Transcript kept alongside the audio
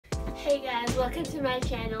Hey guys, welcome to my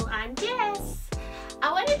channel. I'm Jess.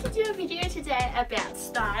 I wanted to do a video today about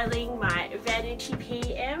styling my Vanity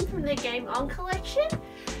PM from the Game On collection,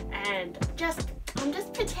 and I'm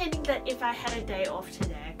just pretending that if I had a day off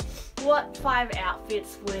today, what 5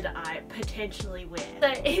 outfits would I potentially wear?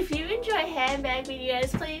 So if you enjoy handbag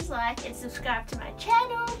videos, please like and subscribe to my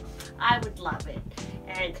channel. I would love it,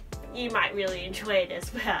 and you might really enjoy it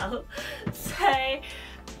as well. So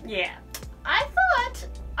yeah, I thought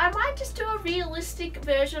I might just do a realistic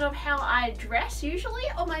version of how I dress usually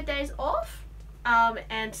on my days off.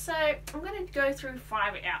 And so I'm going to go through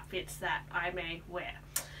 5 outfits that I may wear.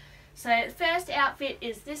 So the first outfit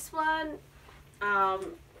is this one.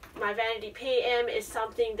 My Vanity PM is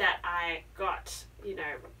something that I got,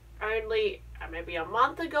 only maybe a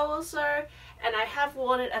month ago or so, and I have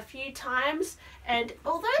worn it a few times, and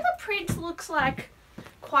although the print looks like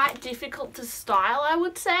quite difficult to style, I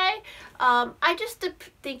would say, I just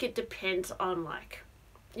think it depends on,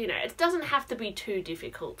 it doesn't have to be too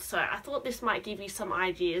difficult. So I thought this might give you some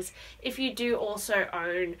ideas if you do also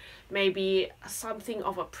own maybe something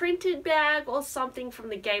of a printed bag or something from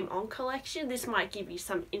the Game On collection. This might give you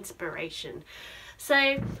some inspiration.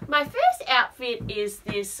 So my first outfit is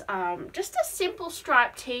this just a simple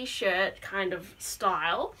striped t-shirt kind of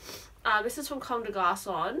style. This is from Comme des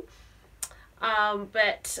Garçons.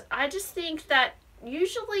 But I just think that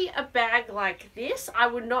usually a bag like this I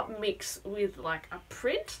would not mix with like a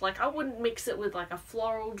print. I wouldn't mix it with like a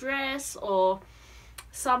floral dress or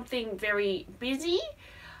something very busy.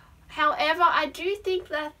 However, I do think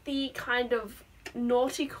that the kind of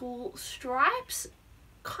nautical stripes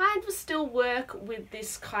kind of still work with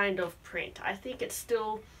this kind of print. I think it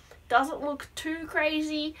still doesn't look too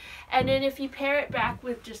crazy, and then if you pair it back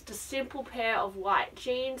with just a simple pair of white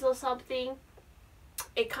jeans or something,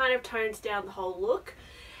 it kind of tones down the whole look.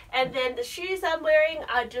 And then the shoes I'm wearing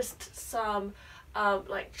are just some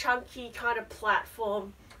like chunky kind of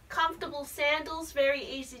platform comfortable sandals, very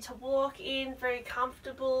easy to walk in, very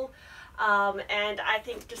comfortable, and I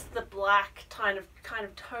think just the black kind of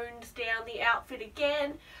tones down the outfit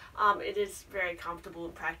again. It is very comfortable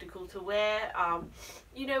and practical to wear.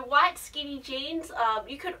 White skinny jeans,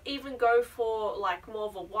 you could even go for like more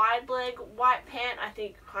of a wide leg white pant. I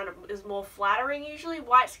think kind of is more flattering usually.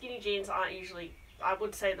 White skinny jeans aren't usually, I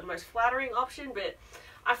would say, the most flattering option, but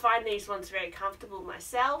I find these ones very comfortable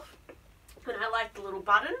myself, and I like the little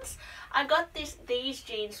buttons. I got these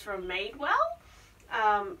jeans from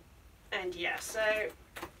Madewell, and yeah, so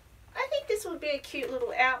I think this would be a cute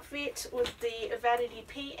little outfit with the Vanity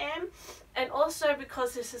PM, and also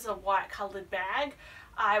because this is a white coloured bag,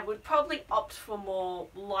 I would probably opt for more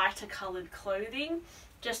lighter coloured clothing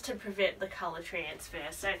just to prevent the colour transfer.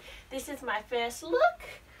 So this is my first look.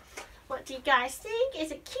 What do you guys think?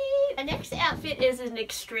 Is it cute? The next outfit is an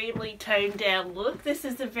extremely toned down look. This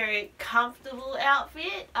is a very comfortable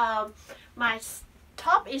outfit. My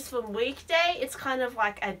top is from Weekday. It's kind of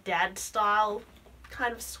like a dad style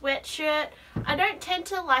kind of sweatshirt. I don't tend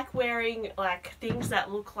to like wearing like things that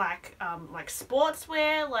look like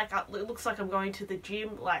sportswear, it looks like I'm going to the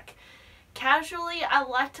gym casually. I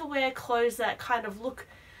like to wear clothes that kind of look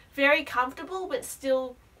very comfortable but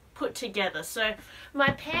still put together. So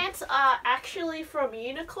my pants are actually from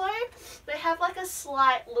Uniqlo. They have like a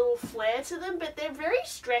slight little flare to them, but they're very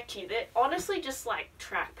stretchy. They're honestly just like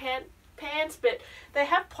track pants, but they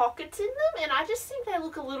have pockets in them, and I just think they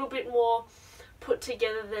look a little bit more put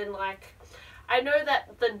together than I know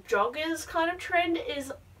that the joggers kind of trend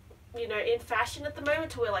is in fashion at the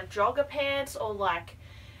moment to wear like jogger pants or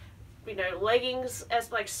leggings as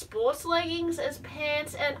sports leggings as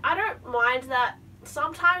pants, and I don't mind that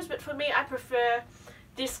sometimes, but for me I prefer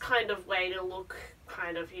this kind of way to look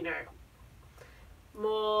kind of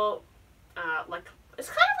more it's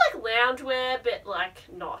kind of like loungewear but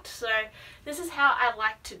not. So this is how I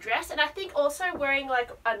like to dress, and I think also wearing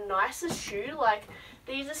a nicer shoe,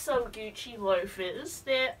 these are some Gucci loafers.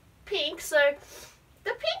 They're pink, so the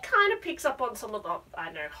pink kind of picks up on some of the,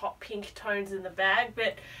 hot pink tones in the bag,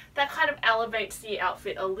 but that kind of elevates the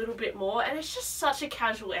outfit a little bit more, and it's just such a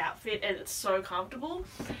casual outfit and it's so comfortable.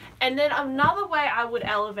 And then another way I would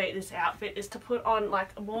elevate this outfit is to put on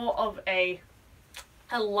more of a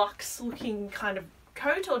luxe looking kind of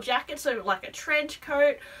coat or jacket, so like a trench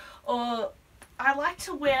coat, or I like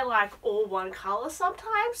to wear all one colour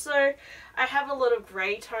sometimes, so I have a lot of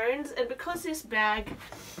grey tones, and because this bag,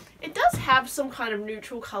 it does have some kind of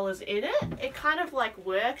neutral colours in it, it kind of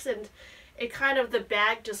works, and it kind of, the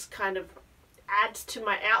bag just kind of adds to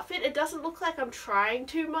my outfit. It doesn't look like I'm trying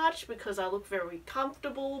too much because I look very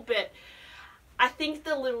comfortable, but I think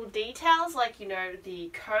the little details, like, you know, the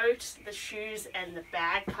coat, the shoes and the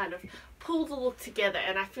bag kind of pull the look together,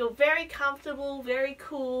 and I feel very comfortable, very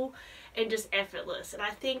cool and just effortless. And I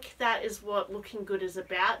think that is what looking good is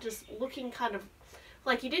about, just looking kind of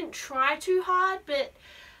like you didn't try too hard, but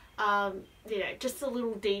you know, just the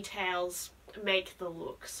little details make the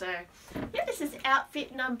look. So yeah, this is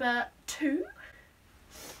outfit number 2.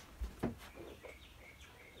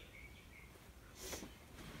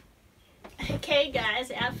 Okay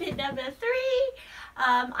guys, outfit number 3.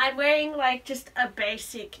 I'm wearing like just a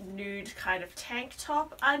basic nude kind of tank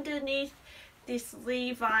top underneath this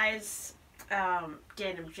Levi's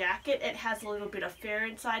denim jacket. It has a little bit of fur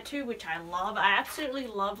inside too, which I love. I absolutely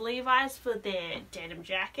love Levi's for their denim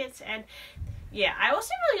jackets, and yeah, I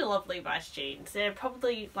also really love Levi's jeans. They're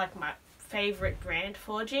probably like my favorite brand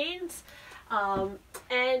for jeans. And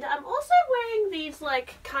I'm also wearing these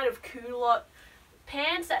like kind of culotte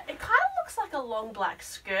pants that it kind of looks like a long black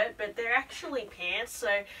skirt, but they're actually pants. So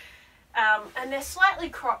and they're slightly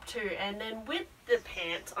cropped too. And then with the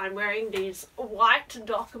pants, I'm wearing these white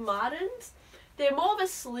Doc Martens. They're more of a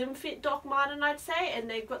slim fit Doc Marten, I'd say, and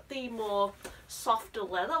they've got the more softer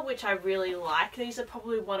leather, which I really like. These are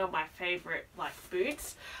probably one of my favorite like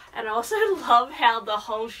boots. And I also love how the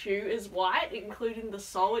whole shoe is white, including the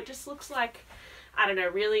sole. It just looks like, I don't know,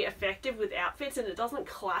 really effective with outfits, and it doesn't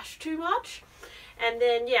clash too much. And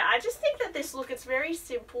then yeah, I just think that this look, it's very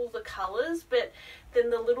simple, the colours, but then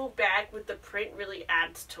the little bag with the print really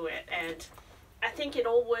adds to it, and I think it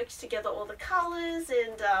all works together, all the colours,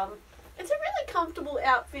 and it's a really comfortable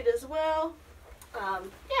outfit as well.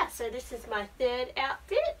 Yeah, so this is my 3rd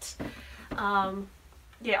outfit.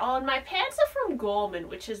 Yeah, my pants are from Gorman,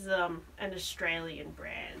 which is an Australian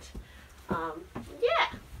brand.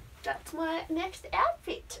 Yeah, that's my next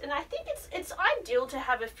outfit, and I think it's ideal to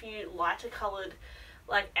have a few lighter coloured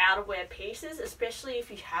like outerwear pieces, especially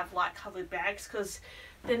if you have light coloured bags, because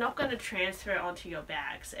they're not going to transfer onto your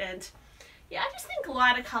bags. And yeah, I just think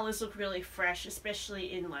lighter colours look really fresh,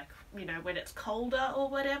 especially in like, you know, when it's colder or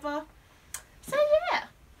whatever. So yeah,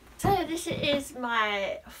 so this is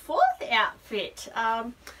my 4th outfit.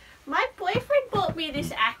 My boyfriend bought me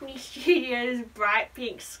this Acne Studios bright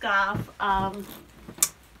pink scarf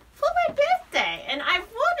for my birthday, and I've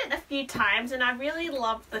worn it a few times and I really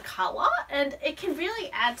love the colour, and it can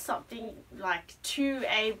really add something like to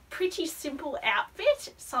a pretty simple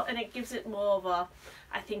outfit, so, and it gives it more of a,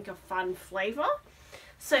 I think, a fun flavour.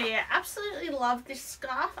 So yeah, absolutely love this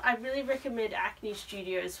scarf. I really recommend Acne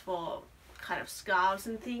Studios for kind of scarves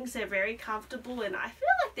and things. They're very comfortable and I feel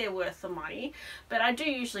like they're worth the money, but I do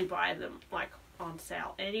usually buy them like on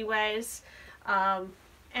sale anyways.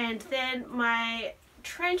 And then my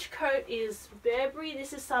trench coat is Burberry.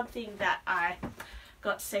 This is something that I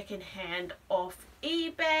got secondhand off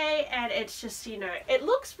eBay, and it's just, you know, it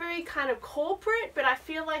looks very kind of corporate, but I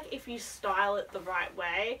feel like if you style it the right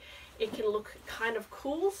way, it can look kind of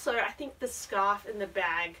cool. So I think the scarf and the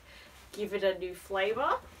bag give it a new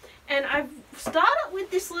flavour. And I've started with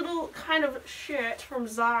this little kind of shirt from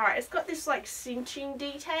Zara. It's got this like cinching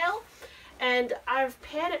detail, and I've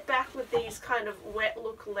paired it back with these kind of wet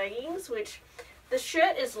look leggings, which the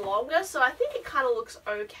shirt is longer, so I think it kind of looks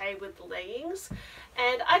okay with the leggings.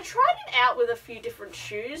 And I tried it out with a few different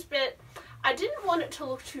shoes, but I didn't want it to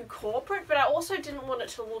look too corporate, but I also didn't want it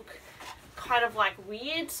to look kind of like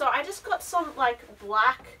weird. So I just got some like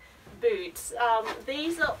black boots.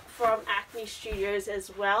 These are from Acne Studios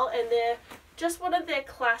as well, and they're just one of their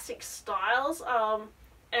classic styles.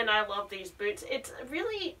 And I love these boots. It's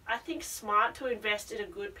really, I think, smart to invest in a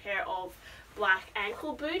good pair of black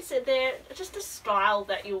ankle boots, and they're just a style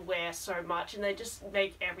that you'll wear so much, and they just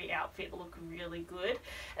make every outfit look really good,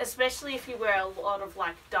 especially if you wear a lot of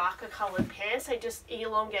like darker colored pants. They just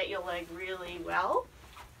elongate your leg really well.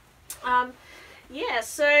 Yeah,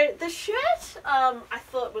 so the shirt I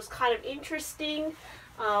thought was kind of interesting,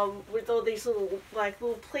 with all these little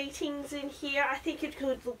pleatings in here. I think it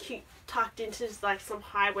could look cute tucked into like some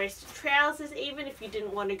high-waisted trousers, even if you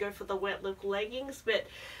didn't want to go for the wet look leggings. But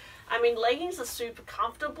I mean, leggings are super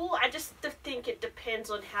comfortable. I just think it depends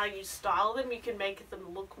on how you style them. You can make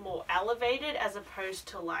them look more elevated as opposed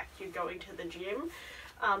to like you're going to the gym.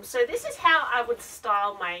 So this is how I would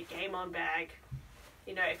style my Game On bag.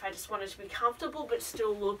 You know, if I just wanted to be comfortable but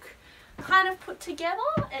still look kind of put together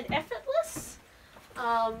and effortless,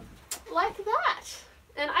 like that.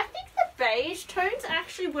 And I think the beige tones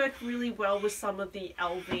actually work really well with some of the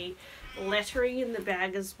LV lettering in the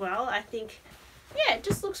bag as well. I think, yeah, it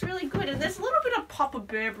just looks really good. And there's a little bit of pop of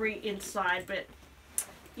Burberry inside, but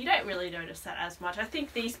you don't really notice that as much. I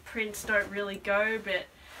think these prints don't really go, but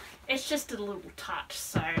it's just a little touch,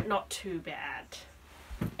 so not too bad.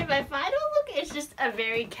 And my final look is just a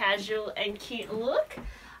very casual and cute look.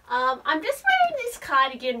 I'm just wearing this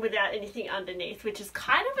cardigan without anything underneath, which is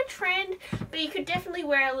kind of a trend, but you could definitely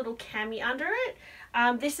wear a little cami under it.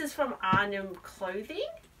 This is from Arnhem Clothing,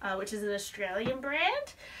 which is an Australian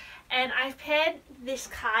brand. And I've paired this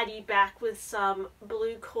cardi back with some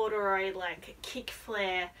blue corduroy like kick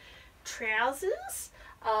flare trousers,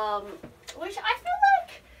 which I feel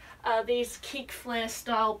like these kick flare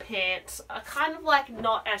style pants are kind of like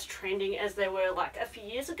not as trending as they were like a few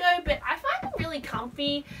years ago, but I find them really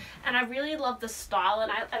comfy and I really love the style,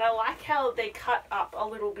 and I like how they cut up a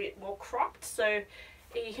little bit more cropped so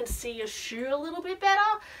you can see your shoe a little bit better.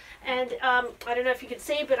 And I don't know if you can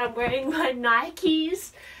see, but I'm wearing my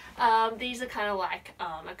Nikes. These are kind of like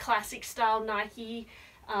a classic style Nike.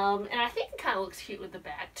 And I think it kind of looks cute with the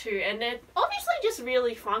bag too, and they're obviously just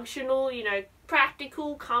really functional, you know,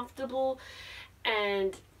 practical, comfortable,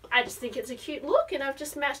 and I just think it's a cute look. And I've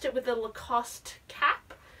just matched it with a Lacoste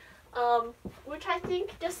cap, which I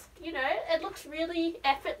think just, you know, it looks really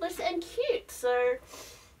effortless and cute. So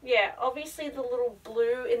yeah, obviously the little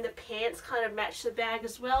blue in the pants kind of match the bag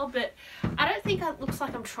as well, but I don't think it looks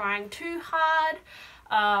like I'm trying too hard,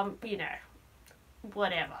 you know,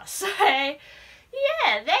 whatever. So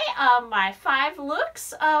yeah, they are my 5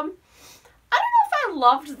 looks. I don't know if I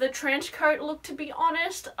loved the trench coat look, to be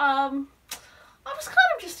honest. I was kind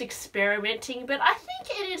of just experimenting, but I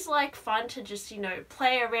think it is like fun to just, you know,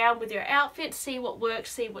 play around with your outfit, see what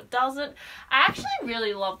works, see what doesn't. I actually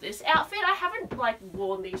really love this outfit. I haven't like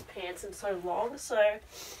worn these pants in so long, so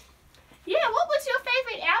yeah. What was your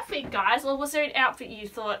favorite outfit, guys? Or was there an outfit you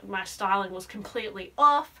thought my styling was completely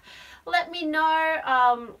off? Let me know.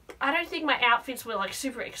 I don't think my outfits were like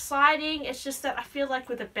super exciting. It's just that I feel like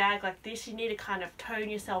with a bag like this, you need to kind of tone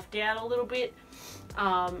yourself down a little bit,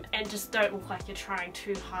 and just don't look like you're trying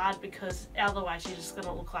too hard, because otherwise you're just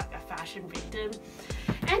gonna look like a fashion victim.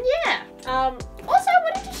 And yeah, also I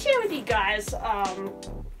wanted to share with you guys,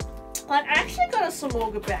 like I actually got a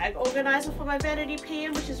Samorga bag organizer for my Vanity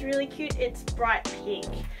PM, which is really cute. It's bright pink,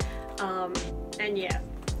 and yeah,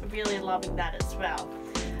 really loving that as well.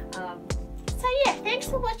 So yeah, thanks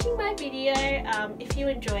for watching my video. If you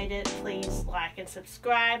enjoyed it, please like and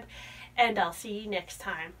subscribe, and I'll see you next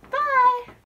time. Bye!